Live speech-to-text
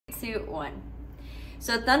2, 1.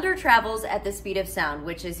 So thunder travels at the speed of sound,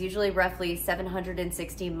 which is usually roughly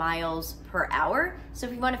 760 miles per hour. So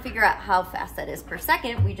if we want to figure out how fast that is per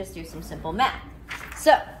second, we just do some simple math.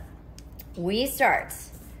 So we start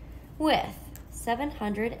with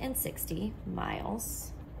 760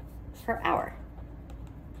 miles per hour.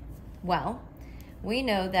 Well, we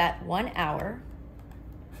know that 1 hour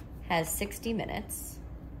has 60 minutes.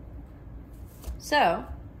 So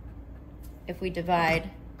if we divide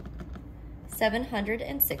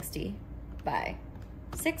 760 by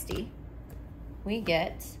 60, we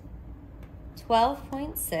get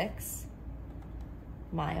 12.6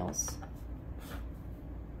 miles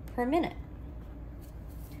per minute.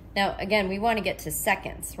 Now, again, we want to get to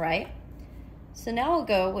seconds, right? So now we'll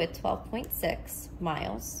go with 12.6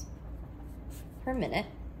 miles per minute.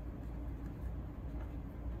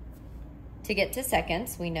 To get to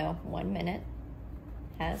seconds, we know 1 minute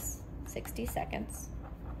has 60 seconds.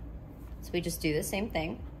 So we just do the same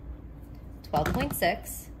thing.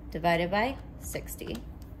 12.6 divided by 60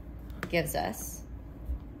 gives us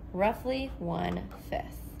roughly 1/5.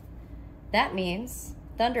 That means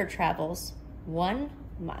thunder travels 1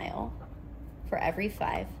 mile for every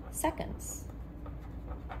 5 seconds.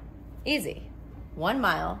 Easy. 1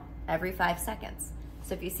 mile every 5 seconds.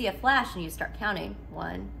 So if you see a flash and you start counting,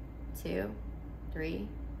 1, 2, 3,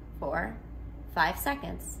 4, 5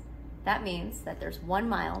 seconds, that means that there's 1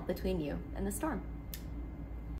 mile between you and the storm.